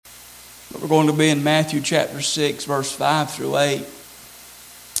But we're going to be in Matthew chapter 6, verse 5 through 8.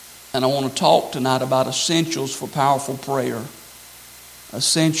 And I want to talk tonight about essentials for powerful prayer.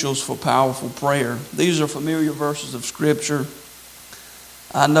 Essentials for powerful prayer. These are familiar verses of Scripture.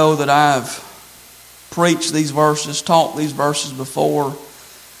 I know that I've preached these verses, taught these verses before.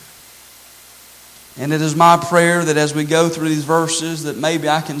 And it is my prayer that as we go through these verses that maybe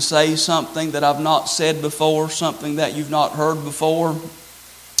I can say something that I've not said before, something that you've not heard before.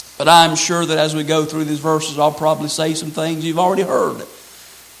 But I'm sure that as we go through these verses, I'll probably say some things you've already heard.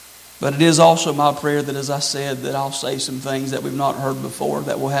 But it is also my prayer that, as I said, that I'll say some things that we've not heard before,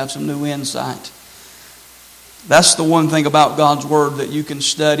 that we'll have some new insight. That's the one thing about God's Word, that you can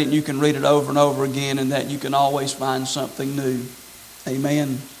study and you can read it over and over again, and that you can always find something new.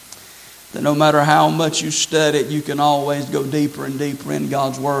 Amen. That no matter how much you study it, you can always go deeper and deeper in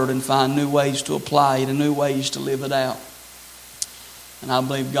God's Word and find new ways to apply it and new ways to live it out. And I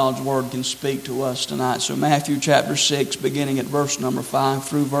believe God's Word can speak to us tonight. So Matthew chapter 6, beginning at verse number 5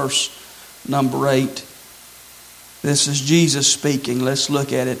 through verse number 8. This is Jesus speaking. Let's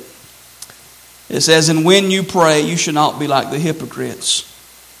look at it. It says, "And when you pray, you should not be like the hypocrites.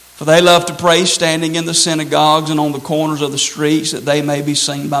 For they love to pray standing in the synagogues and on the corners of the streets, that they may be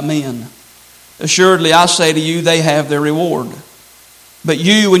seen by men. Assuredly, I say to you, they have their reward. But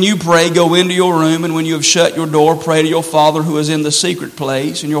you, when you pray, go into your room, and when you have shut your door, pray to your Father who is in the secret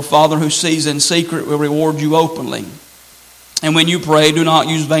place, and your Father who sees in secret will reward you openly. And when you pray, do not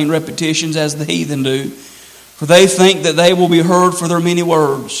use vain repetitions as the heathen do, for they think that they will be heard for their many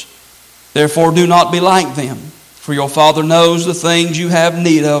words. Therefore do not be like them, for your Father knows the things you have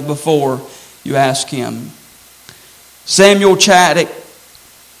need of before you ask Him." Samuel Chaddick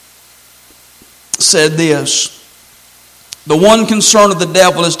said this: "The one concern of the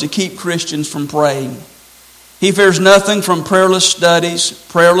devil is to keep Christians from praying. He fears nothing from prayerless studies,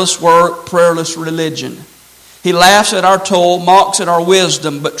 prayerless work, prayerless religion. He laughs at our toil, mocks at our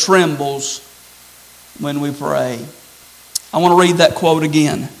wisdom, but trembles when we pray." I want to read that quote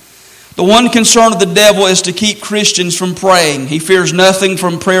again. The one concern of the devil is to keep Christians from praying. He fears nothing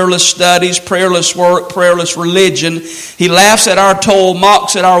from prayerless studies, prayerless work, prayerless religion. He laughs at our toil,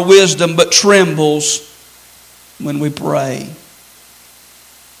 mocks at our wisdom, but trembles when we pray.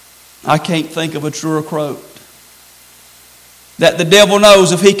 I can't think of a truer quote. That the devil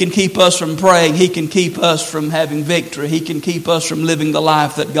knows if he can keep us from praying, he can keep us from having victory. He can keep us from living the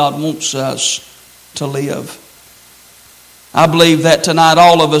life that God wants us to live. I believe that tonight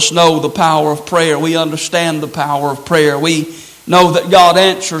all of us know the power of prayer. We understand the power of prayer. We know that God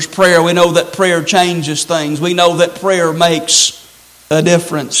answers prayer. We know that prayer changes things. We know that prayer makes a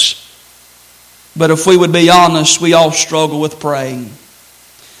difference. But if we would be honest, we all struggle with praying.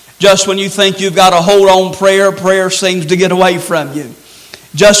 Just when you think you've got a hold on prayer, prayer seems to get away from you.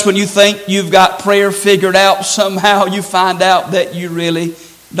 Just when you think you've got prayer figured out, somehow you find out that you really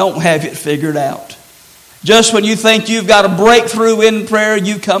don't have it figured out. Just when you think you've got a breakthrough in prayer,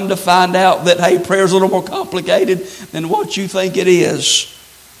 you come to find out that, hey, prayer's a little more complicated than what you think it is.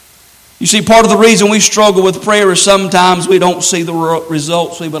 You see, part of the reason we struggle with prayer is sometimes we don't see the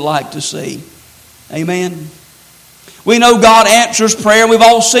results we would like to see. Amen. We know God answers prayer. We've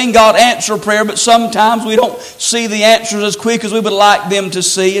all seen God answer prayer, but sometimes we don't see the answers as quick as we would like them to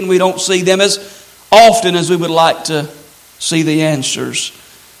see, and we don't see them as often as we would like to see the answers.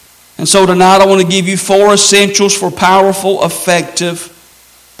 And so tonight I want to give you 4 essentials for powerful, effective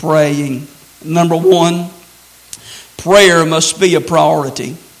praying. Number 1, prayer must be a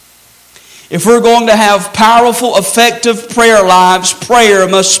priority. If we're going to have powerful, effective prayer lives, prayer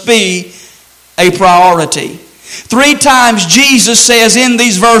must be a priority. 3 times Jesus says in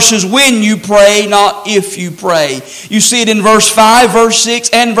these verses, when you pray, not if you pray. You see it in verse 5, verse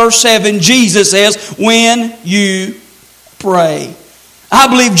 6, and verse 7. Jesus says, when you pray. I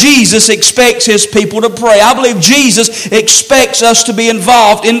believe Jesus expects His people to pray. I believe Jesus expects us to be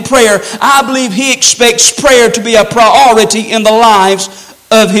involved in prayer. I believe He expects prayer to be a priority in the lives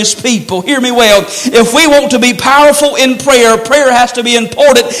of His people. Hear me well. If we want to be powerful in prayer, prayer has to be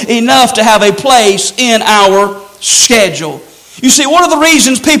important enough to have a place in our schedule. You see, one of the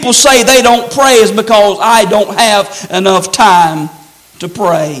reasons people say they don't pray is because I don't have enough time to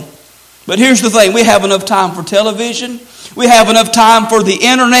pray. But here's the thing. We have enough time for television. We have enough time for the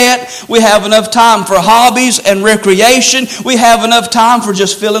internet. We have enough time for hobbies and recreation. We have enough time for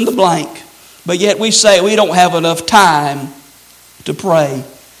just fill in the blank. But yet we say we don't have enough time to pray.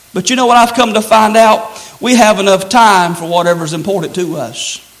 But you know what I've come to find out? We have enough time for whatever's important to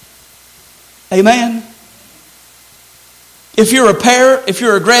us. Amen? If you're a parent, if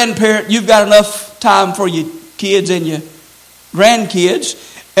you're a grandparent, you've got enough time for your kids and your grandkids.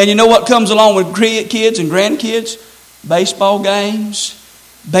 And you know what comes along with kids and grandkids? Baseball games,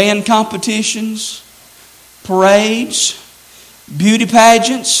 band competitions, parades, beauty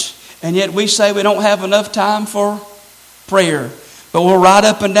pageants, and yet we say we don't have enough time for prayer. But we'll ride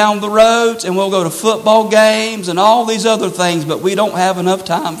up and down the roads and we'll go to football games and all these other things, but we don't have enough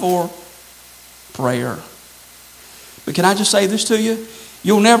time for prayer. But can I just say this to you?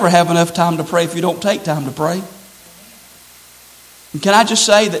 You'll never have enough time to pray if you don't take time to pray. And can I just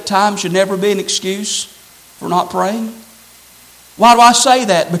say that time should never be an excuse for not praying? Why do I say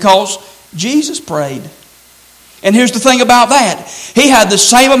that? Because Jesus prayed. And here's the thing about that. He had the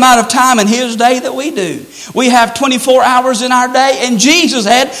same amount of time in His day that we do. We have 24 hours in our day, and Jesus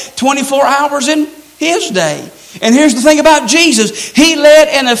had 24 hours in His day. And here's the thing about Jesus. He led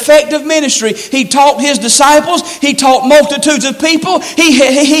an effective ministry. He taught His disciples. He taught multitudes of people. He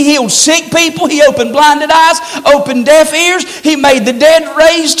healed sick people. He opened blinded eyes, opened deaf ears. He made the dead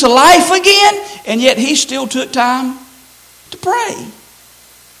raised to life again. And yet He still took time to pray.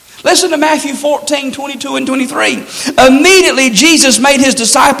 Listen to Matthew 14, 22 and 23. Immediately Jesus made His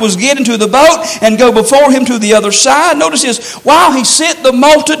disciples get into the boat and go before Him to the other side. Notice this, while He sent the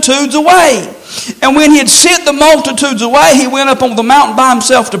multitudes away. And when He had sent the multitudes away, He went up on the mountain by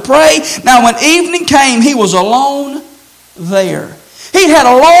Himself to pray. Now when evening came, He was alone there. He'd had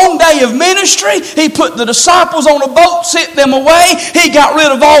a long day of ministry. He put the disciples on a boat, sent them away. He got rid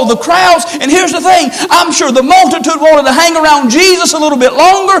of all the crowds. And here's the thing. I'm sure the multitude wanted to hang around Jesus a little bit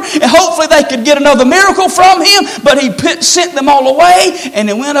longer, and hopefully they could get another miracle from Him. But He sent them all away, and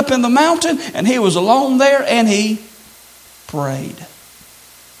He went up in the mountain, and He was alone there, and He prayed.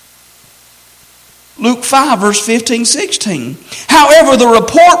 Luke 5, verse 15, 16. However, the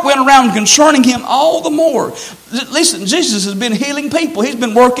report went around concerning Him all the more. Listen, Jesus has been healing people. He's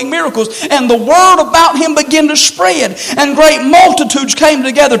been working miracles. And the word about Him began to spread. And great multitudes came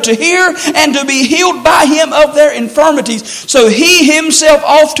together to hear and to be healed by Him of their infirmities. So He Himself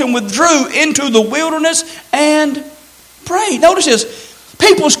often withdrew into the wilderness and prayed. Notice this.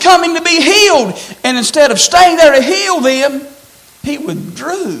 People's coming to be healed. And instead of staying there to heal them, He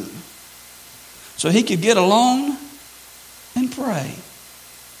withdrew, so He could get alone and pray.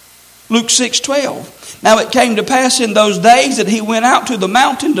 Luke 6:12. Now it came to pass in those days that He went out to the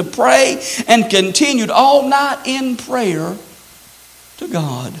mountain to pray and continued all night in prayer to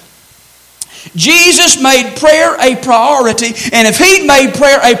God. Jesus made prayer a priority, and if He made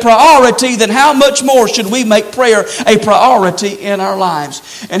prayer a priority, then how much more should we make prayer a priority in our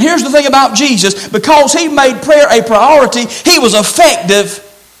lives? And here's the thing about Jesus. Because He made prayer a priority, He was effective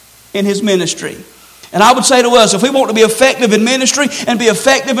in His ministry. And I would say to us, if we want to be effective in ministry and be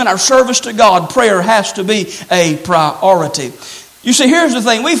effective in our service to God, prayer has to be a priority. You see, here's the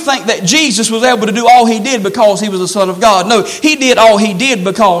thing. We think that Jesus was able to do all He did because He was the Son of God. No, He did all He did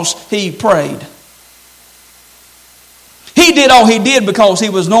because He prayed. He did all He did because He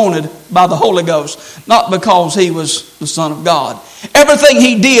was anointed by the Holy Ghost, not because He was the Son of God. Everything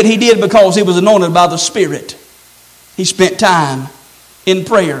He did because He was anointed by the Spirit. He spent time in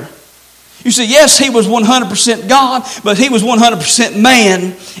prayer. You see, yes, He was 100% God, but He was 100%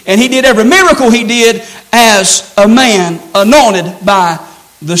 man. And He did every miracle He did as a man anointed by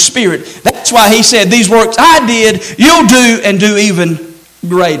the Spirit. That's why He said, these works I did, you'll do and do even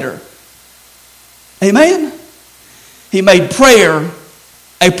greater. Amen? He made prayer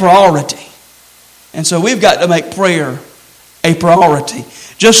a priority. And so we've got to make prayer a priority.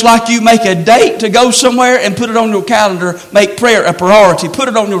 Just like you make a date to go somewhere and put it on your calendar, make prayer a priority. Put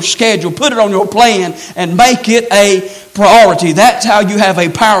it on your schedule, put it on your plan, and make it a priority. That's how you have a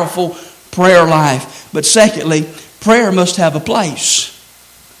powerful prayer life. But secondly, prayer must have a place.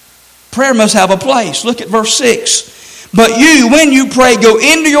 Prayer must have a place. Look at verse 6. But you, when you pray, go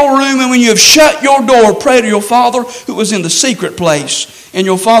into your room, and when you have shut your door, pray to your Father who is in the secret place. And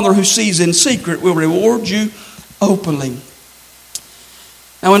your Father who sees in secret will reward you openly.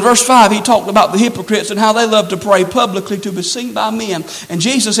 Now in verse 5, He talked about the hypocrites and how they love to pray publicly to be seen by men. And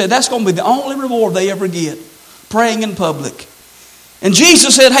Jesus said that's going to be the only reward they ever get, praying in public. And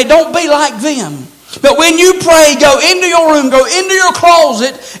Jesus said, hey, don't be like them. But when you pray, go into your room, go into your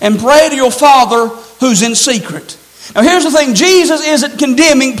closet, and pray to your Father who's in secret. Now here's the thing, Jesus isn't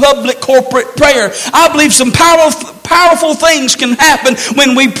condemning public corporate prayer. I believe some powerful things can happen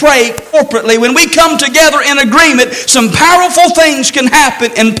when we pray corporately. When we come together in agreement, some powerful things can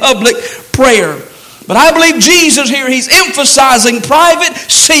happen in public prayer. But I believe Jesus here, He's emphasizing private,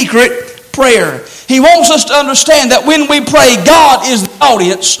 secret prayer. He wants us to understand that when we pray, God is the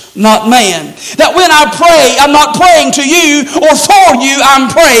audience, not man. That when I pray, I'm not praying to you or for you,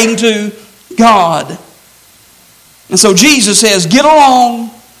 I'm praying to God. And so Jesus says, get along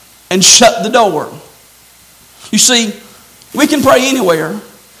and shut the door. You see, we can pray anywhere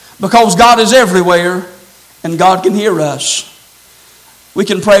because God is everywhere and God can hear us. We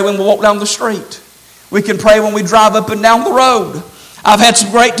can pray when we walk down the street. We can pray when we drive up and down the road. I've had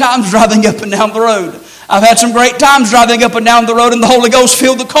some great times driving up and down the road. I've had some great times driving up and down the road and the Holy Ghost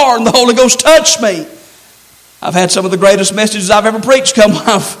filled the car and the Holy Ghost touched me. I've had some of the greatest messages I've ever preached come when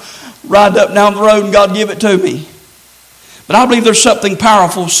I've ridden up and down the road and God give it to me. But I believe there's something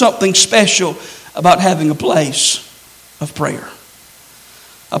powerful, something special about having a place of prayer.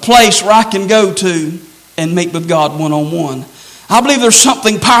 A place where I can go to and meet with God one-on-one. I believe there's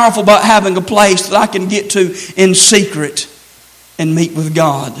something powerful about having a place that I can get to in secret and meet with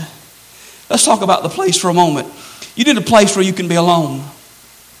God. Let's talk about the place for a moment. You need a place where you can be alone.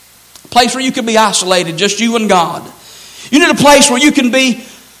 A place where you can be isolated, just you and God. You need a place where you can be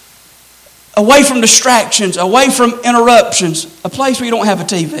away from distractions, away from interruptions. A place where you don't have a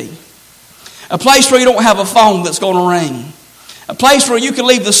TV. A place where you don't have a phone that's going to ring. A place where you can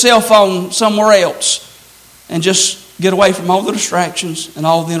leave the cell phone somewhere else and just get away from all the distractions and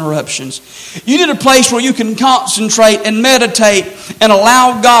all the interruptions. You need a place where you can concentrate and meditate and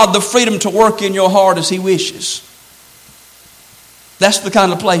allow God the freedom to work in your heart as He wishes. That's the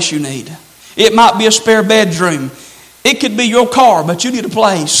kind of place you need. It might be a spare bedroom. It could be your car, but you need a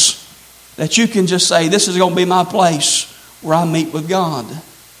place that you can just say, this is going to be my place where I meet with God.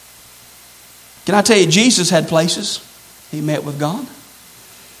 Can I tell you, Jesus had places He met with God.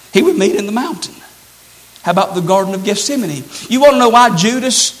 He would meet in the mountain. How about the Garden of Gethsemane? You want to know why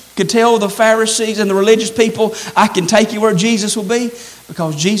Judas could tell the Pharisees and the religious people, I can take you where Jesus will be?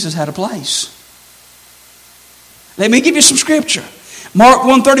 Because Jesus had a place. Let me give you some scripture. Mark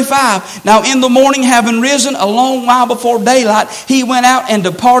 1:35. Now in the morning, having risen a long while before daylight, He went out and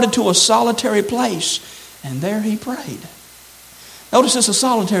departed to a solitary place. And there He prayed. Notice it's a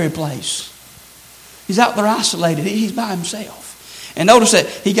solitary place. He's out there isolated. He's by Himself. And notice that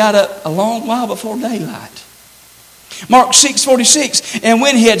He got up a long while before daylight. Mark 6:46. And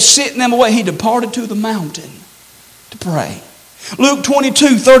when He had sent them away, He departed to the mountain to pray. Luke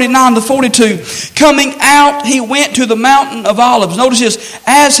 22:39-42. Coming out, He went to the mountain of Olives. Notice this.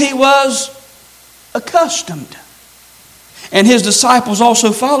 As He was accustomed. And His disciples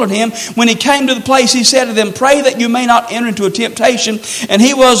also followed Him. When He came to the place, He said to them, pray that you may not enter into a temptation. And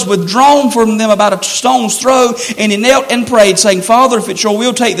He was withdrawn from them about a stone's throw. And He knelt and prayed, saying, Father, if it's your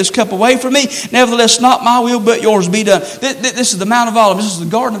will, take this cup away from me. Nevertheless, not my will, but yours be done. This is the Mount of Olives. This is the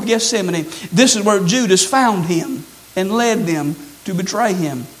Garden of Gethsemane. This is where Judas found Him and led them to betray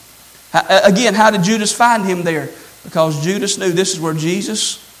Him. Again, how did Judas find Him there? Because Judas knew this is where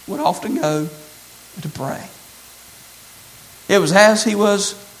Jesus would often go to pray. It was as He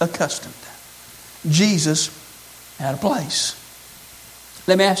was accustomed. Jesus had a place.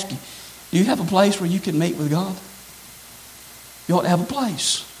 Let me ask you, do you have a place where you can meet with God? You ought to have a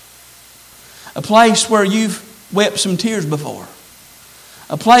place. A place where you've wept some tears before.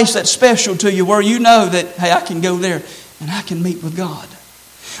 A place that's special to you where you know that, hey, I can go there and I can meet with God.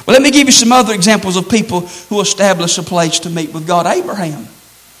 Well, let me give you some other examples of people who established a place to meet with God. Abraham.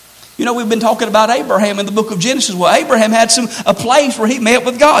 You know, we've been talking about Abraham in the book of Genesis. Well, Abraham had a place where he met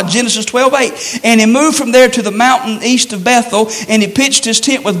with God. Genesis 12:8. And he moved from there to the mountain east of Bethel, and he pitched his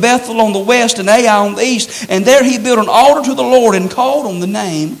tent with Bethel on the west and Ai on the east. And there he built an altar to the Lord and called on the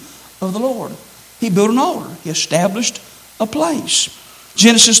name of the Lord. He built an altar. He established a place.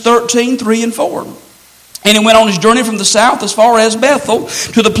 Genesis 13:3-4. And he went on his journey from the south as far as Bethel,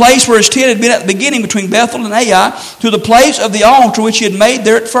 to the place where his tent had been at the beginning between Bethel and Ai, to the place of the altar which he had made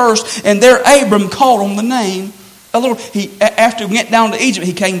there at first. And there Abram called on the name of the Lord. After he went down to Egypt,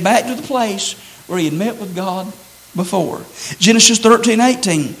 he came back to the place where he had met with God before. Genesis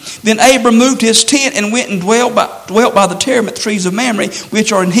 13:18. Then Abram moved his tent and went and dwelt by the terebinth trees of Mamre,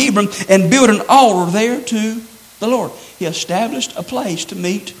 which are in Hebron, and built an altar there to the Lord. He established a place to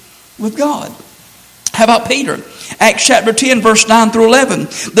meet with God. How about Peter? Acts chapter 10, verse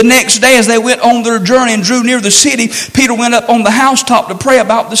 9-11. The next day as they went on their journey and drew near the city, Peter went up on the housetop to pray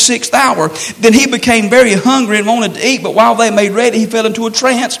about the 6th hour. Then he became very hungry and wanted to eat, but while they made ready, he fell into a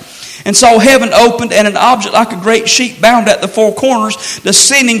trance and saw heaven opened and an object like a great sheet bound at the four corners,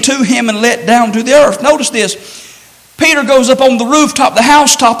 descending to him and let down to the earth. Notice this. Peter goes up on the rooftop, the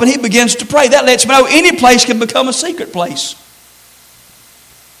housetop, and he begins to pray. That lets me know any place can become a secret place.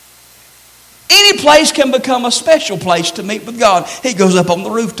 Any place can become a special place to meet with God. He goes up on the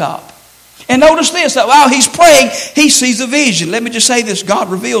rooftop. And notice this, that while he's praying, he sees a vision. Let me just say this, God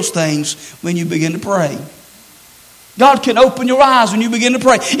reveals things when you begin to pray. God can open your eyes when you begin to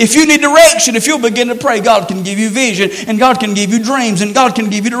pray. If you need direction, if you'll begin to pray, God can give you vision, and God can give you dreams, and God can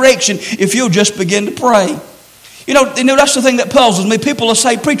give you direction if you'll just begin to pray. You know, that's the thing that puzzles me. People will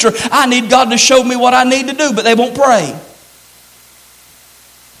say, preacher, I need God to show me what I need to do, but they won't pray.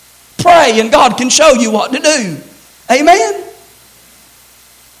 Pray and God can show you what to do. Amen?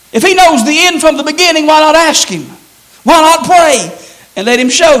 If He knows the end from the beginning, why not ask Him? Why not pray and let Him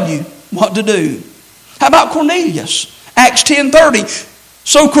show you what to do? How about Cornelius? Acts 10:30.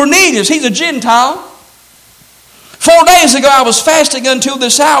 So Cornelius, he's a Gentile. 4 days ago I was fasting until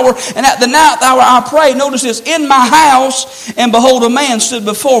this hour, and at the ninth hour I prayed. Notice this, in my house, and behold, a man stood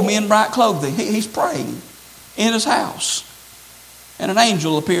before me in bright clothing. He's praying in his house. And an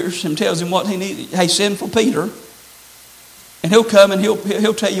angel appears and tells him what he needs. Hey, send for Peter, and he'll come and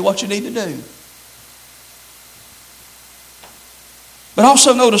he'll tell you what you need to do. But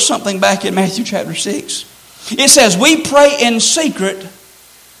also notice something back in Matthew chapter 6. It says, we pray in secret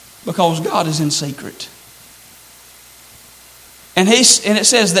because God is in secret. And it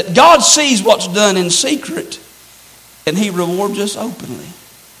says that God sees what's done in secret, and He rewards us openly.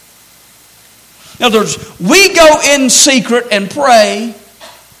 In other words, we go in secret and pray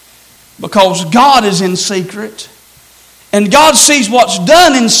because God is in secret, and God sees what's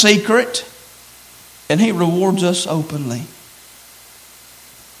done in secret, and He rewards us openly.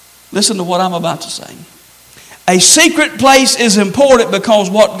 Listen to what I'm about to say. A secret place is important because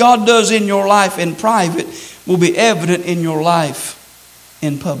what God does in your life in private will be evident in your life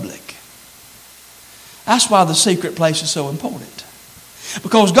in public. That's why the secret place is so important.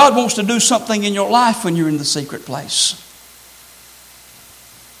 Because God wants to do something in your life when you're in the secret place.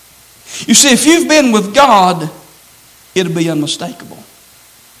 You see, if you've been with God, it'll be unmistakable.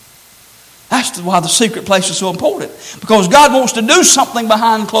 That's why the secret place is so important. Because God wants to do something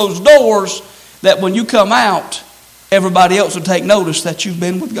behind closed doors that when you come out, everybody else will take notice that you've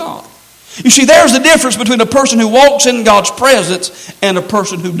been with God. You see, there's the difference between a person who walks in God's presence and a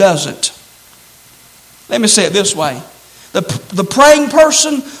person who doesn't. Let me say it this way. The praying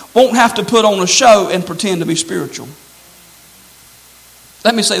person won't have to put on a show and pretend to be spiritual.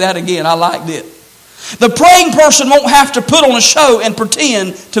 Let me say that again. I liked it. The praying person won't have to put on a show and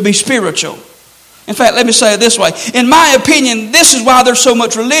pretend to be spiritual. In fact, let me say it this way. In my opinion, this is why there's so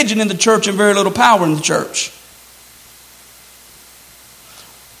much religion in the church and very little power in the church.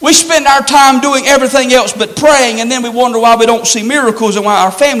 We spend our time doing everything else but praying, and then we wonder why we don't see miracles and why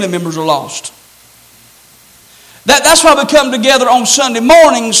our family members are lost. That's why we come together on Sunday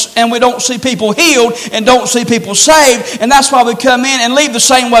mornings and we don't see people healed and don't see people saved. And that's why we come in and leave the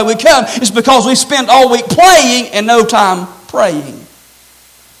same way we come. It's because we spend all week playing and no time praying.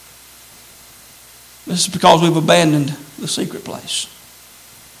 This is because we've abandoned the secret place.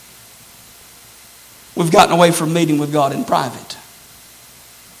 We've gotten away from meeting with God in private.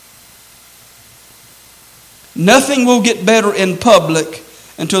 Nothing will get better in public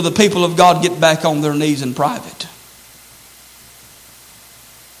until the people of God get back on their knees in private.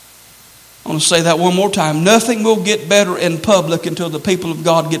 I want to say that one more time. Nothing will get better in public until the people of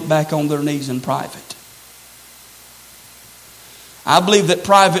God get back on their knees in private. I believe that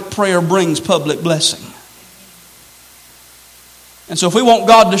private prayer brings public blessing. And so if we want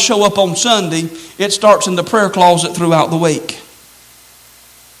God to show up on Sunday, it starts in the prayer closet throughout the week.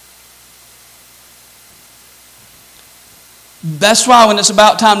 That's why when it's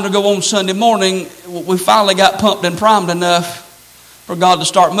about time to go on Sunday morning, we finally got pumped and primed enough for God to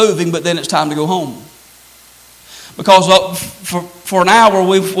start moving, but then it's time to go home. Because for an hour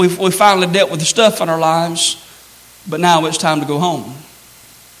we've finally dealt with the stuff in our lives, but now it's time to go home.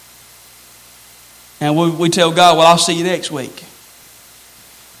 And we tell God, well, I'll see you next week.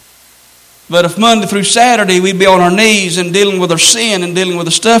 But if Monday through Saturday we'd be on our knees and dealing with our sin and dealing with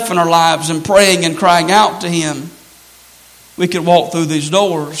the stuff in our lives and praying and crying out to Him, we could walk through these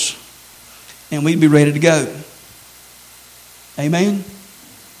doors and we'd be ready to go. Amen?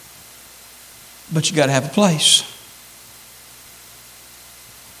 But you got to have a place.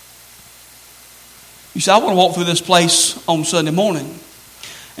 You say, I want to walk through this place on Sunday morning.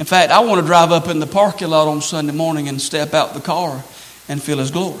 In fact, I want to drive up in the parking lot on Sunday morning and step out the car and feel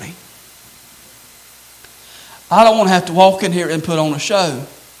His glory. I don't want to have to walk in here and put on a show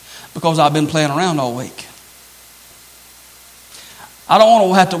because I've been playing around all week. I don't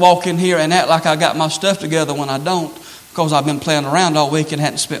want to have to walk in here and act like I got my stuff together when I don't because I've been playing around all week and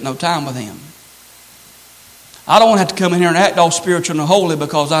hadn't spent no time with Him. I don't want to have to come in here and act all spiritual and holy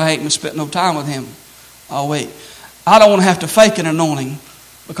because I ain't spent no time with Him all week. I don't want to have to fake an anointing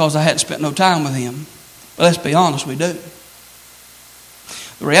because I hadn't spent no time with Him. But let's be honest, we do.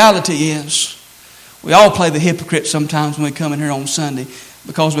 The reality is, We all play the hypocrite sometimes when we come in here on Sunday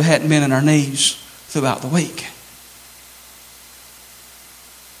because we hadn't been on our knees throughout the week.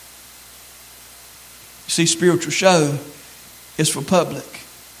 You see, spiritual show is for public.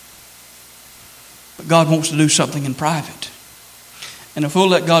 But God wants to do something in private. And if we'll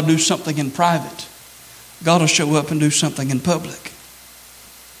let God do something in private, God will show up and do something in public.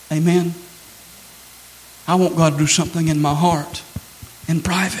 Amen? I want God to do something in my heart in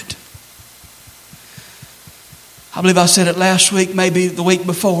private. I believe I said it last week, maybe the week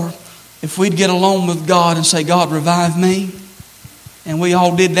before. If we'd get alone with God and say, God, revive me. And we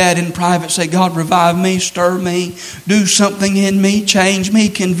all did that in private. Say, God, revive me, stir me, do something in me, change me,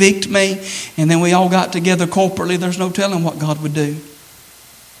 convict me. And then we all got together corporately. There's no telling what God would do.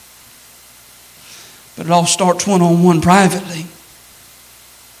 But it all starts one-on-one privately.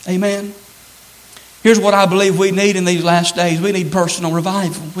 Amen. Here's what I believe we need in these last days. We need personal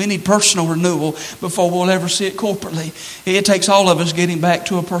revival. We need personal renewal before we'll ever see it corporately. It takes all of us getting back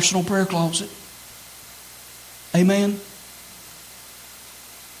to a personal prayer closet. Amen.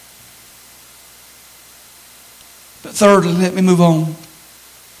 But thirdly, let me move on.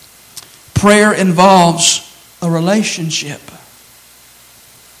 Prayer involves a relationship.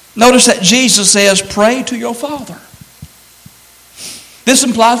 Notice that Jesus says, pray to your Father. This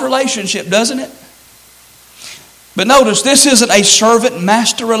implies relationship, doesn't it? But notice, this isn't a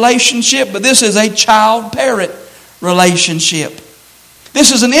servant-master relationship, but this is a child-parent relationship.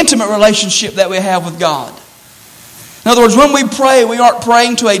 This is an intimate relationship that we have with God. In other words, when we pray, we aren't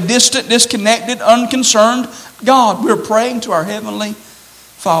praying to a distant, disconnected, unconcerned God. We're praying to our Heavenly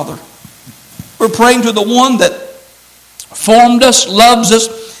Father. We're praying to the one that formed us, loves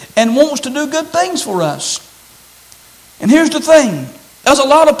us, and wants to do good things for us. And here's the thing. There's a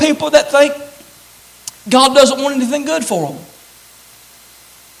lot of people that think God doesn't want anything good for them.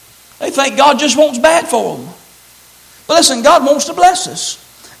 They think God just wants bad for them. But listen, God wants to bless us.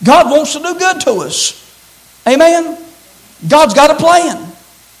 God wants to do good to us. Amen? God's got a plan.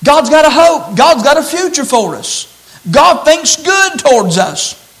 God's got a hope. God's got a future for us. God thinks good towards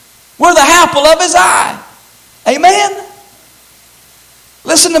us. We're the apple of His eye. Amen?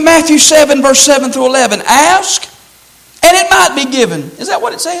 Listen to Matthew 7, verse 7 through 11. Ask, and it might be given. Is that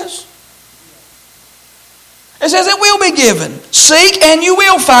what it says? It says it will be given. Seek, and you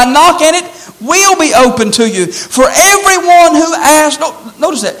will find. Knock, and it will be open to you. For everyone who asks,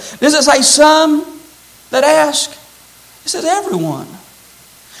 notice that. Does it say some that ask? It says everyone.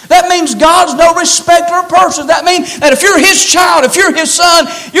 That means God's no respecter of persons. That means that if you're His child, if you're His son,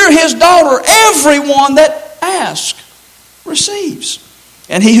 you're His daughter, everyone that asks receives.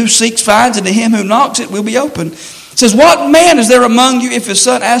 And he who seeks finds, and to him who knocks it will be open. It says, what man is there among you, if his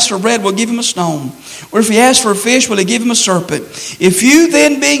son asks for bread, will give him a stone? Or if he asks for a fish, will he give him a serpent? If you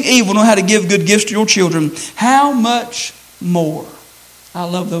then, being evil, know how to give good gifts to your children, how much more? I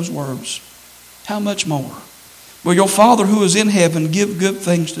love those words. How much more will your Father who is in heaven give good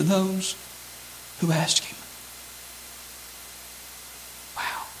things to those who ask Him?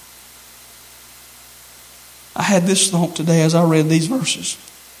 Wow. I had this thought today as I read these verses.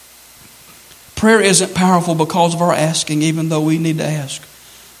 Prayer isn't powerful because of our asking, even though we need to ask.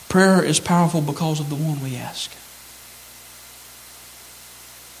 Prayer is powerful because of the one we ask.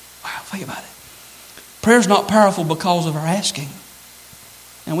 Wow, think about it. Prayer is not powerful because of our asking.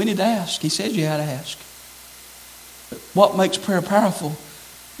 And we need to ask. He says you had to ask. But what makes prayer powerful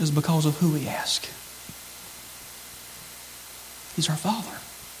is because of who we ask. He's our Father.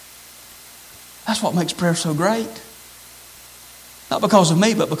 That's what makes prayer so great. Not because of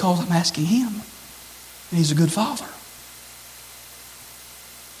me, but because I'm asking Him. And He's a good Father.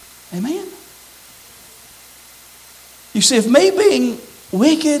 Amen? You see, if me being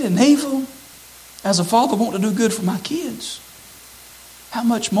wicked and evil, as a father want to do good for my kids, how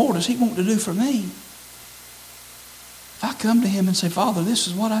much more does He want to do for me? If I come to Him and say, Father, this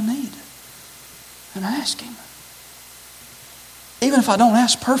is what I need, and I ask Him, even if I don't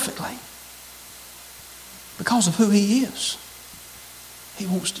ask perfectly, because of who He is, He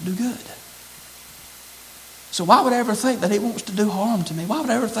wants to do good. So why would I ever think that He wants to do harm to me? Why would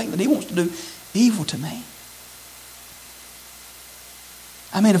I ever think that He wants to do evil to me?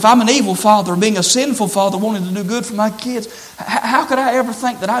 I mean, if I'm an evil father, being a sinful father, wanting to do good for my kids, how could I ever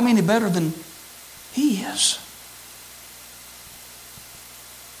think that I'm any better than He is?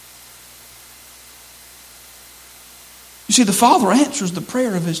 You see, the Father answers the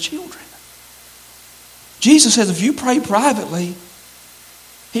prayer of His children. Jesus says if you pray privately,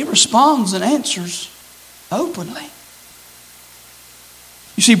 He responds and answers openly.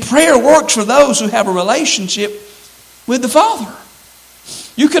 You see, prayer works for those who have a relationship with the Father.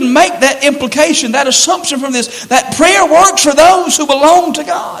 You can make that implication, that assumption from this, that prayer works for those who belong to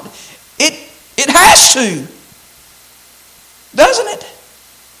God. It has to. Doesn't it?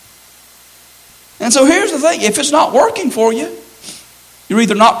 And so here's the thing. If it's not working for you, you're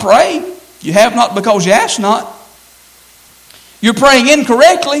either not praying, you have not because you ask not. You're praying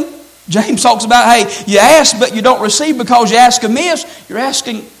incorrectly. James talks about, hey, you ask but you don't receive because you ask amiss. You're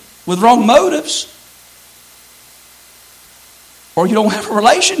asking with wrong motives. Or you don't have a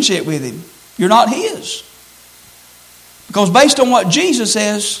relationship with Him. You're not His. Because based on what Jesus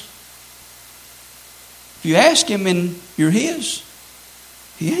says, if you ask Him and you're His,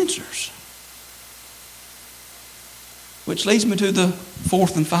 He answers. Which leads me to the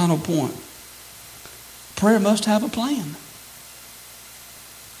fourth and final point. Prayer must have a plan.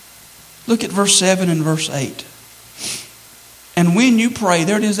 Look at verse 7 and verse 8. And when you pray,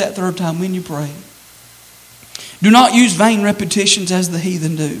 there it is that third time, when you pray, do not use vain repetitions as the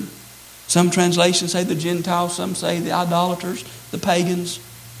heathen do. Some translations say the Gentiles, some say the idolaters, the pagans.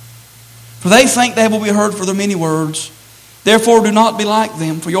 For they think they will be heard for their many words. Therefore do not be like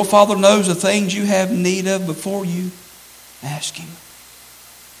them, for your Father knows the things you have need of before you ask Him.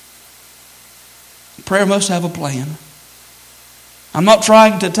 Prayer must have a plan. I'm not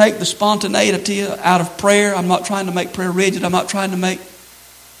trying to take the spontaneity out of prayer. I'm not trying to make prayer rigid. I'm not trying to make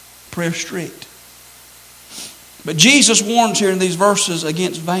prayer strict. But Jesus warns here in these verses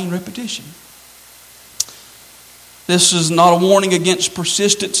against vain repetition. This is not a warning against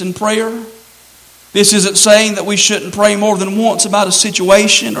persistence in prayer. This isn't saying that we shouldn't pray more than once about a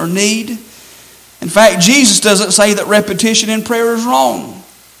situation or need. In fact, Jesus doesn't say that repetition in prayer is wrong.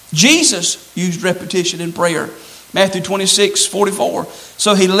 Jesus used repetition in prayer. Matthew 26:44.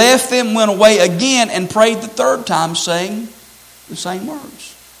 So He left them, went away again, and prayed the third time, saying the same words.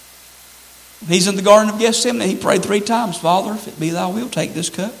 He's in the Garden of Gethsemane. He prayed 3 times. Father, if it be Thy will, take this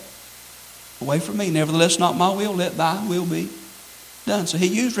cup away from me. Nevertheless, not my will, let Thy will be done. So He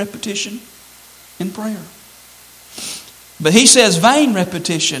used repetition in prayer. But He says vain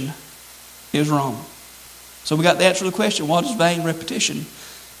repetition is wrong. So we got the answer to the question, what is vain repetition?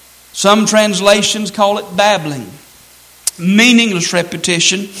 Some translations call it babbling, meaningless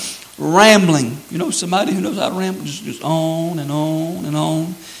repetition, rambling. You know somebody who knows how to ramble? Just on and on and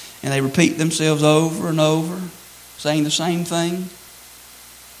on. And they repeat themselves over and over, saying the same thing.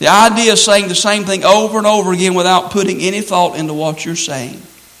 The idea is saying the same thing over and over again without putting any thought into what you're saying.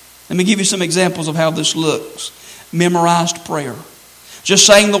 Let me give you some examples of how this looks. Memorized prayer. Just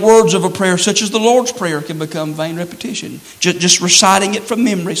saying the words of a prayer, such as the Lord's Prayer, can become vain repetition. Just reciting it from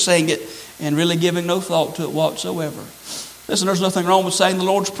memory, saying it, and really giving no thought to it whatsoever. Listen, there's nothing wrong with saying the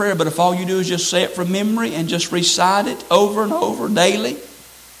Lord's Prayer, but if all you do is just say it from memory and just recite it over and over daily,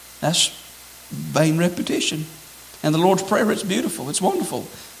 that's vain repetition. And the Lord's Prayer, it's beautiful, it's wonderful,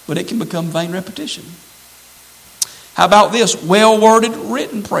 but it can become vain repetition. How about this? Well-worded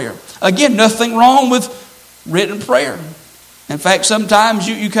written prayer. Again, nothing wrong with written prayer. In fact, sometimes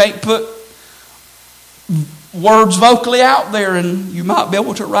you can't put words vocally out there, and you might be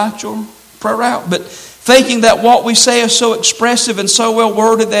able to write your prayer out. But thinking that what we say is so expressive and so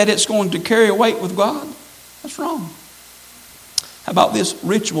well-worded that it's going to carry a weight with God, that's wrong. How about this?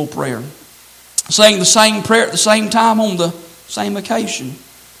 Ritual prayer. Saying the same prayer at the same time on the same occasion.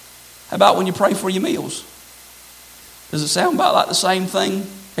 How about when you pray for your meals? Does it sound about like the same thing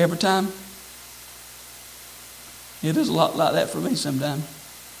every time? It is a lot like that for me sometimes.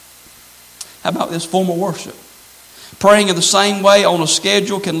 How about this? Formal worship. Praying in the same way on a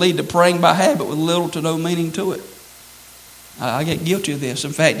schedule can lead to praying by habit with little to no meaning to it. I get guilty of this.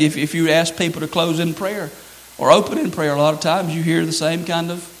 In fact, if you ask people to close in prayer or open in prayer, a lot of times you hear the same kind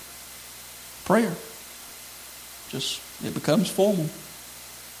of prayer. It becomes formal.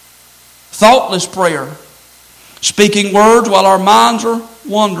 Thoughtless prayer. Speaking words while our minds are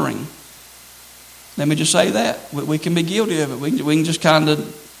wandering. Let me just say that. We can be guilty of it. We can just kind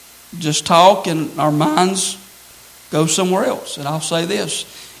of just talk and our minds go somewhere else. And I'll say this.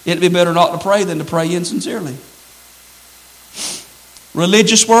 It'd be better not to pray than to pray insincerely.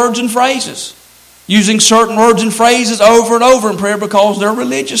 Religious words and phrases. Using certain words and phrases over and over in prayer because they're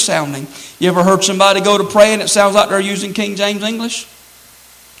religious sounding. You ever heard somebody go to pray and it sounds like they're using King James English?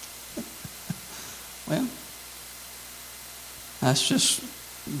 Well, that's just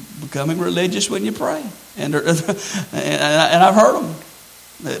becoming religious when you pray. And I've heard them.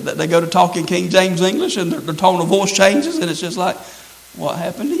 They go to talk in King James English and their tone of voice changes and it's just like, what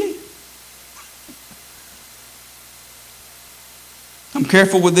happened to you? I'm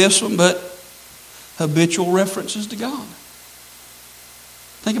careful with this one, but habitual references to God.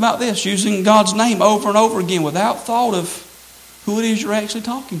 Think about this, using God's name over and over again without thought of who it is you're actually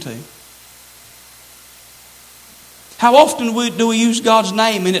talking to. How often do we use God's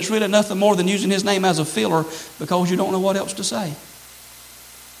name and it's really nothing more than using His name as a filler because you don't know what else to say?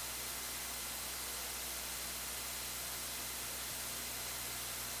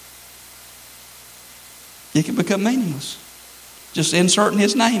 It can become meaningless. Just inserting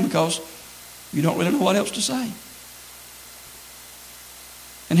His name because you don't really know what else to say.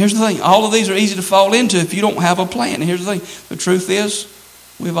 And here's the thing. All of these are easy to fall into if you don't have a plan. And here's the thing. The truth is,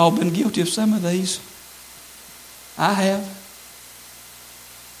 we've all been guilty of some of these. I have.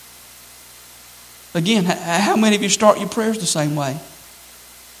 Again, how many of you start your prayers the same way?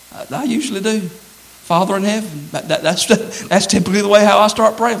 I usually do. Father in heaven. That's typically the way how I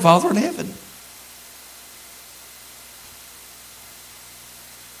start praying. Father in heaven.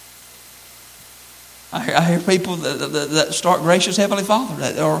 I hear people that start gracious Heavenly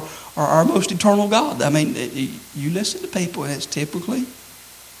Father or our most eternal God. I mean, you listen to people and it's typically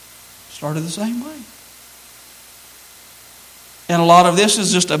started the same way. And a lot of this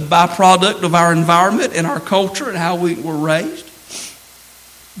is just a byproduct of our environment and our culture and how we were raised.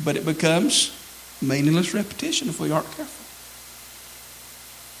 But it becomes meaningless repetition if we aren't careful.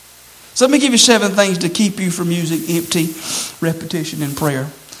 So let me give you 7 things to keep you from using empty repetition in prayer.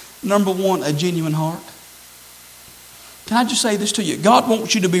 Number 1, a genuine heart. Can I just say this to you? God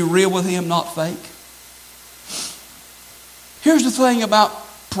wants you to be real with Him, not fake. Here's the thing about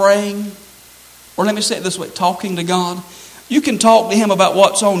praying, or let me say it this way, talking to God. You can talk to Him about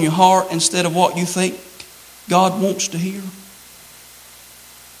what's on your heart instead of what you think God wants to hear.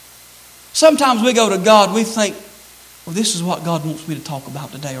 Sometimes we go to God, we think, well, this is what God wants me to talk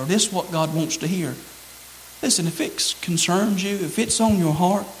about today, or this is what God wants to hear. Listen, if it concerns you, if it's on your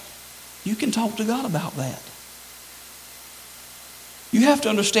heart, you can talk to God about that. You have to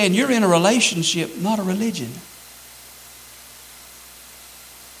understand you're in a relationship, not a religion.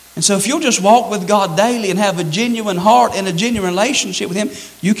 And so if you'll just walk with God daily and have a genuine heart and a genuine relationship with Him,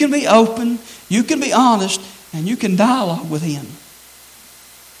 you can be open, you can be honest, and you can dialogue with Him.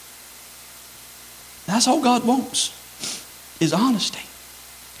 That's all God wants, is honesty.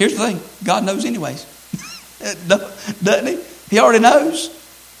 Here's the thing, God knows anyways. Doesn't He? He already knows.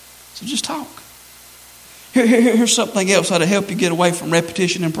 So just talk. Here's something else that'll help you get away from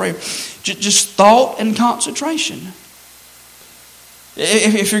repetition in prayer. Just thought and concentration.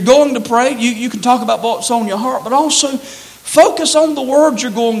 If you're going to pray, you can talk about what's on your heart, but also focus on the words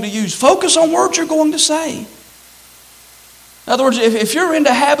you're going to use. Focus on words you're going to say. In other words, if you're in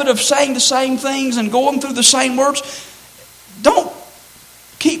the habit of saying the same things and going through the same words, don't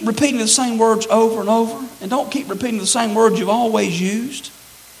keep repeating the same words over and over, and don't keep repeating the same words you've always used.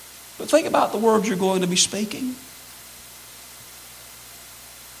 But think about the words you're going to be speaking.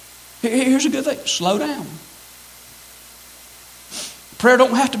 Here's a good thing. Slow down. Prayer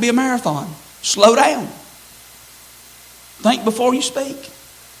don't have to be a marathon. Slow down. Think before you speak.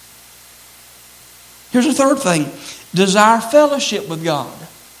 Here's a third thing. Desire fellowship with God.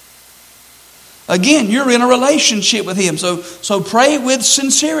 Again, you're in a relationship with Him. So pray with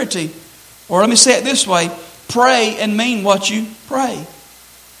sincerity. Or let me say it this way. Pray and mean what you pray.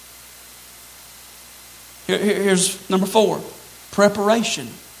 Here's number 4. Preparation.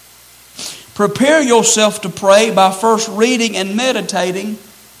 Prepare yourself to pray by first reading and meditating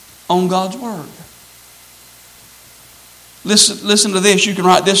on God's Word. Listen to this. You can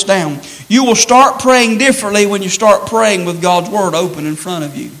write this down. You will start praying differently when you start praying with God's Word open in front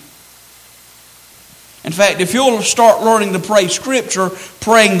of you. In fact, if you'll start learning to pray Scripture,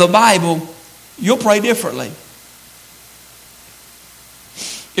 praying the Bible, you'll pray differently.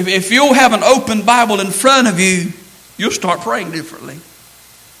 If you'll have an open Bible in front of you, you'll start praying differently.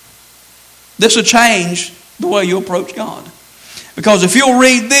 This will change the way you approach God. Because if you'll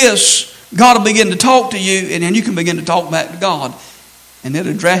read this, God will begin to talk to you, and then you can begin to talk back to God. And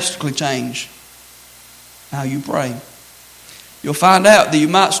it'll drastically change how you pray. You'll find out that you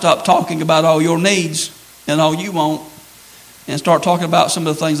might stop talking about all your needs and all you want and start talking about some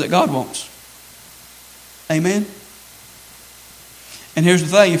of the things that God wants. Amen? And here's the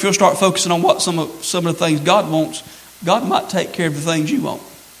thing. If you'll start focusing on what some of the things God wants, God might take care of the things you want.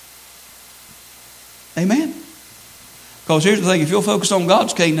 Amen? Because here's the thing. If you'll focus on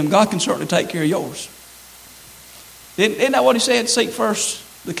God's kingdom, God can certainly take care of yours. Isn't that what He said? Seek first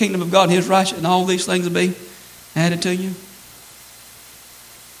the kingdom of God and His righteousness, and all these things will be added to you.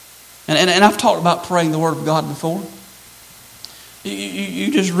 And I've talked about praying the Word of God before.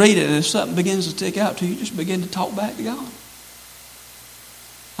 You just read it, and if something begins to stick out to you, you just begin to talk back to God.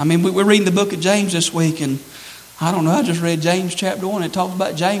 I mean, we're reading the book of James this week, and I don't know, I just read James chapter 1. It talks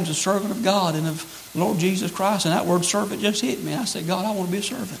about James, a servant of God and of the Lord Jesus Christ. And that word servant just hit me. I said, God, I want to be a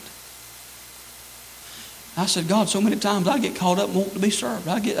servant. I said, God, so many times I get caught up wanting to be served.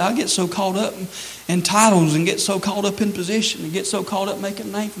 I get so caught up in titles and get so caught up in position and get so caught up making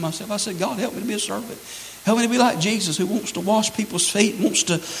a name for myself. I said, God, help me to be a servant. Help me to be like Jesus, who wants to wash people's feet, wants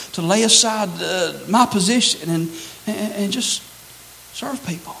to lay aside my position and just serve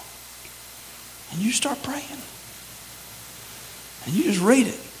people. And you start praying. And you just read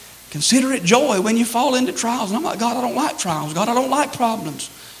it. Consider it joy when you fall into trials. And I'm like, God, I don't like trials. God, I don't like problems.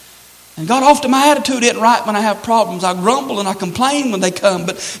 And God, often my attitude isn't right when I have problems. I grumble and I complain when they come.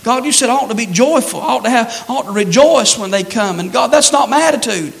 But God, you said I ought to be joyful. I ought to rejoice when they come. And God, that's not my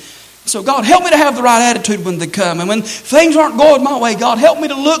attitude. So God, help me to have the right attitude when they come. And when things aren't going my way, God, help me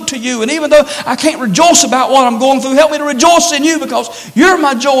to look to you. And even though I can't rejoice about what I'm going through, help me to rejoice in you because you're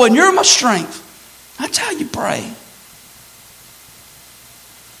my joy and you're my strength. That's how you pray.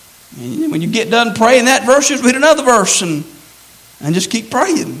 And when you get done praying that verse, just read another verse and just keep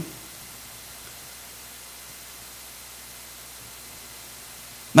praying.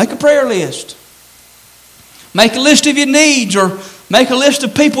 Make a prayer list. Make a list of your needs or make a list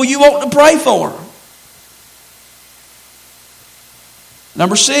of people you want to pray for.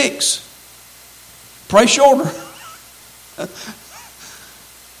 Number 6, pray shorter.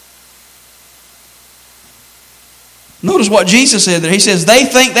 Notice what Jesus said there. He says, they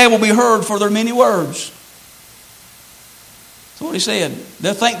think they will be heard for their many words. That's what he said.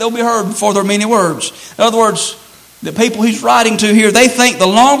 They think they'll be heard for their many words. In other words, the people he's writing to here, they think the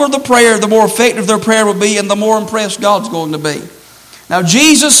longer the prayer, the more effective their prayer will be and the more impressed God's going to be. Now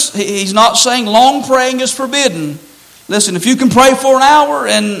Jesus, he's not saying long praying is forbidden. Listen, if you can pray for an hour,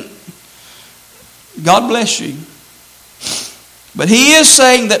 and God bless you. But he is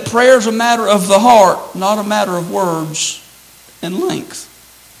saying that prayer is a matter of the heart, not a matter of words and length.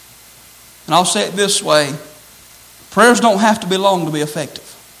 And I'll say it this way. Prayers don't have to be long to be effective.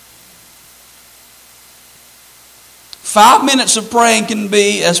 5 minutes of praying can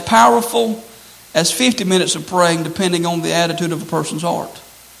be as powerful as 50 minutes of praying, depending on the attitude of a person's heart.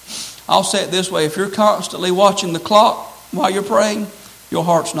 I'll say it this way. If you're constantly watching the clock while you're praying, your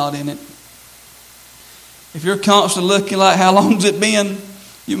heart's not in it. If you're constantly looking like, how long's it been?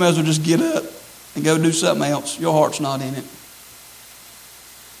 You may as well just get up and go do something else. Your heart's not in it.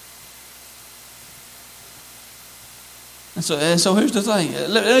 And so here's the thing.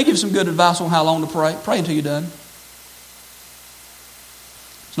 Let me give you some good advice on how long to pray. Pray until you're done.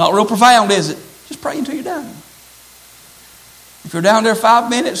 It's not real profound, is it? Just pray until you're done. If you're down there 5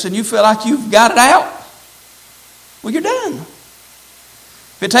 minutes and you feel like you've got it out, well, you're done.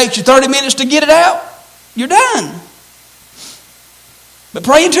 If it takes you 30 minutes to get it out, you're done. But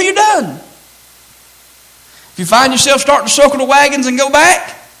pray until you're done. If you find yourself starting to circle the wagons and go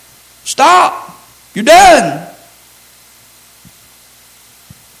back, stop. You're done.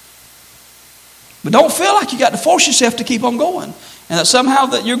 But don't feel like you got to force yourself to keep on going. And that somehow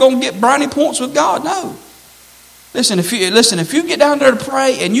that you're going to get brownie points with God. No. Listen, if you get down there to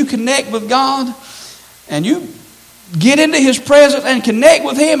pray and you connect with God and you get into His presence and connect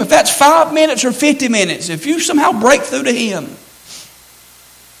with Him, if that's 5 minutes or 50 minutes, if you somehow break through to Him,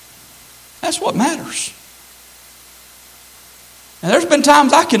 that's what matters. And there's been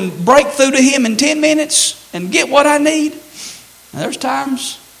times I can break through to Him in 10 minutes and get what I need. And there's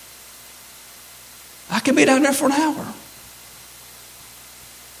times I can be down there for an hour.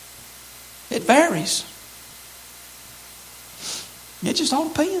 It varies. It just all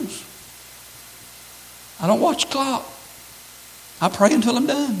depends. I don't watch the clock. I pray until I'm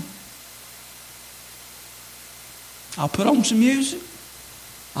done. I'll put on some music.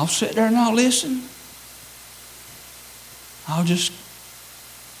 I'll sit there and I'll listen. I'll just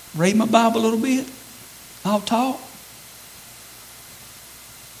read my Bible a little bit. I'll talk.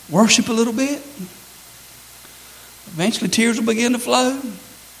 Worship a little bit. Eventually tears will begin to flow.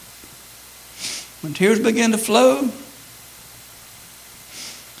 When tears begin to flow,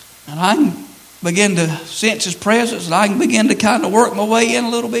 and I can begin to sense His presence, and I can begin to kind of work my way in a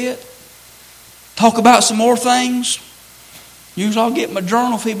little bit, talk about some more things. Usually I'll get my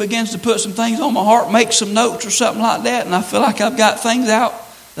journal if He begins to put some things on my heart, make some notes or something like that, and I feel like I've got things out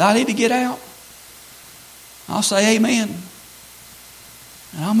that I need to get out. I'll say amen,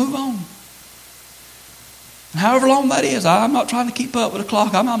 and I'll move on. And however long that is, I'm not trying to keep up with the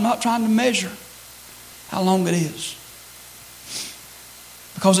clock. I'm not trying to measure how long it is.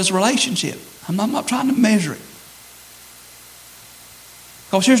 Because it's a relationship. I'm not trying to measure it.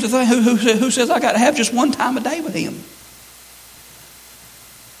 Because here's the thing. Who says I got to have just one time a day with Him?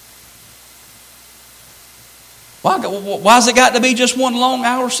 Why's it got to be just one long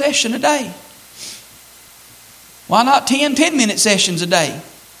hour session a day? Why not 10-minute sessions a day?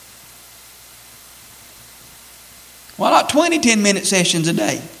 Why not 20 10-minute sessions a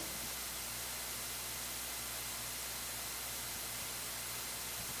day?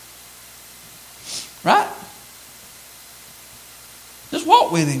 Right? Just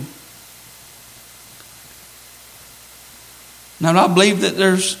walk with Him. Now, I believe that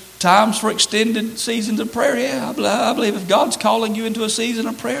there's times for extended seasons of prayer. Yeah, I believe if God's calling you into a season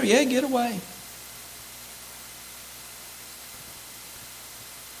of prayer, yeah, get away.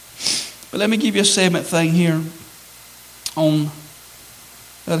 But let me give you a seventh thing here on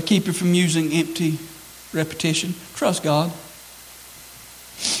that'll keep you from using empty repetition. Trust God.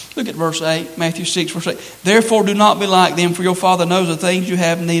 Look at verse 8, Matthew 6, verse 8. Therefore do not be like them, for your Father knows the things you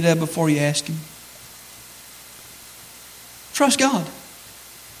have need of before you ask Him. Trust God.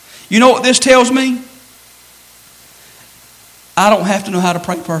 You know what this tells me? I don't have to know how to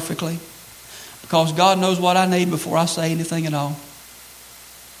pray perfectly, because God knows what I need before I say anything at all.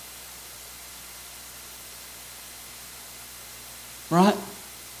 Right?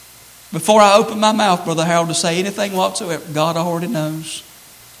 Before I open my mouth, Brother Harold, to say anything whatsoever, God already knows.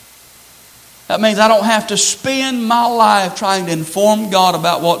 That means I don't have to spend my life trying to inform God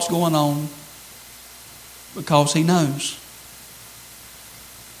about what's going on, because He knows.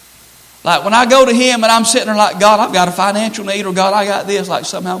 Like when I go to Him and I'm sitting there like, God, I've got a financial need, or God, I got this, like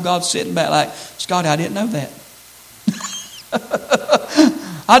somehow God's sitting back like, Scotty, I didn't know that.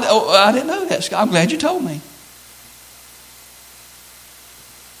 I didn't know that, Scott. I'm glad you told me.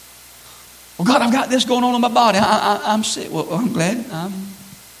 Well, God, I've got this going on in my body. I'm sick. Well, I'm glad.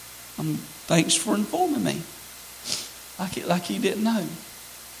 Thanks for informing me. Like He didn't know.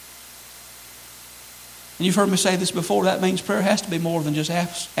 And you've heard me say this before. That means prayer has to be more than just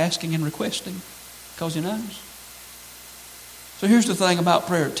asking and requesting, because He knows. So here's the thing about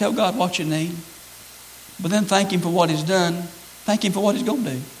prayer. Tell God what you need, but then thank Him for what He's done. Thank Him for what He's going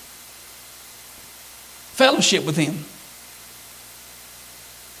to do. Fellowship with Him,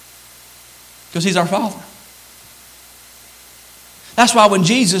 because He's our Father. That's why when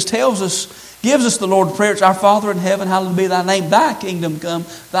Jesus gives us the Lord's Prayer, it's our Father in heaven, hallowed be Thy name. Thy kingdom come,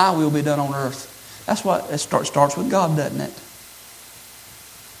 Thy will be done on earth. That's what it starts with God, doesn't it?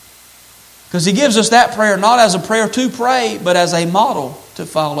 Because He gives us that prayer not as a prayer to pray, but as a model to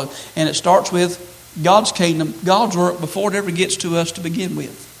follow. And it starts with God's kingdom, God's work, before it ever gets to us to begin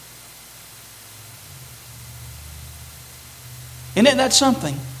with. Isn't that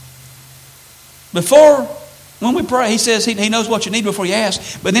something? Before, when we pray, He says He knows what you need before you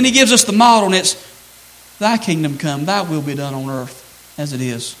ask. But then He gives us the model, and it's Thy kingdom come, Thy will be done on earth as it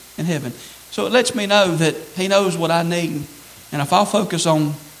is in heaven. So it lets me know that He knows what I need. And if I'll focus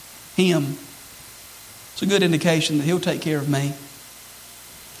on Him, it's a good indication that He'll take care of me.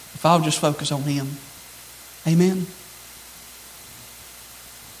 If I'll just focus on Him. Amen.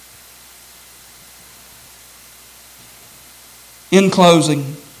 In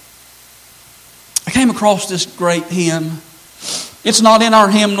closing, I came across this great hymn. It's not in our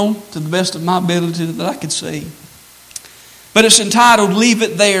hymnal, to the best of my ability that I could see. But it's entitled, Leave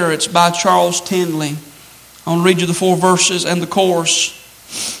It There. It's by Charles Tindley. I want to read you the 4 verses and the chorus.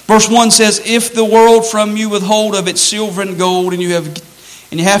 Verse 1 says, If the world from you withhold of its silver and gold, and you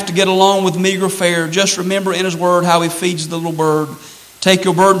have to get along with meager fare, just remember in His word how He feeds the little bird. Take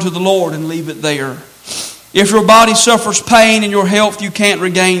your burden to the Lord and leave it there. If your body suffers pain and your health you can't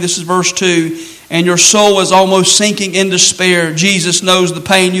regain, this is verse 2, and your soul is almost sinking in despair, Jesus knows the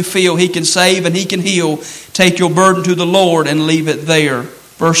pain you feel. He can save and He can heal. Take your burden to the Lord and leave it there.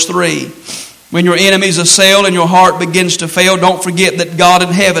 Verse 3, when your enemies assail and your heart begins to fail, don't forget that God in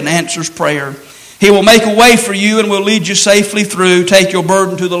heaven answers prayer. He will make a way for you and will lead you safely through. Take your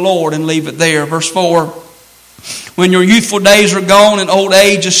burden to the Lord and leave it there. Verse 4, when your youthful days are gone and old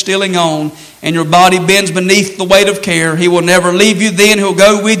age is stealing on, and your body bends beneath the weight of care, He will never leave you then. He'll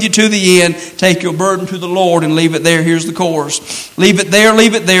go with you to the end. Take your burden to the Lord and leave it there. Here's the chorus. Leave it there,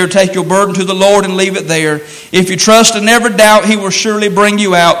 leave it there. Take your burden to the Lord and leave it there. If you trust and never doubt, He will surely bring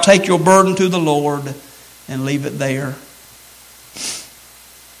you out. Take your burden to the Lord and leave it there.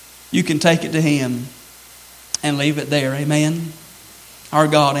 You can take it to Him and leave it there. Amen. Our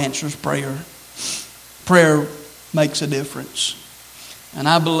God answers prayer. Prayer makes a difference. And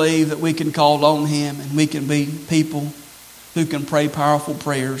I believe that we can call on Him and we can be people who can pray powerful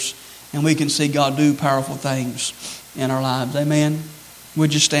prayers, and we can see God do powerful things in our lives. Amen.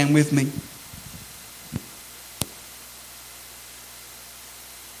 Would you stand with me?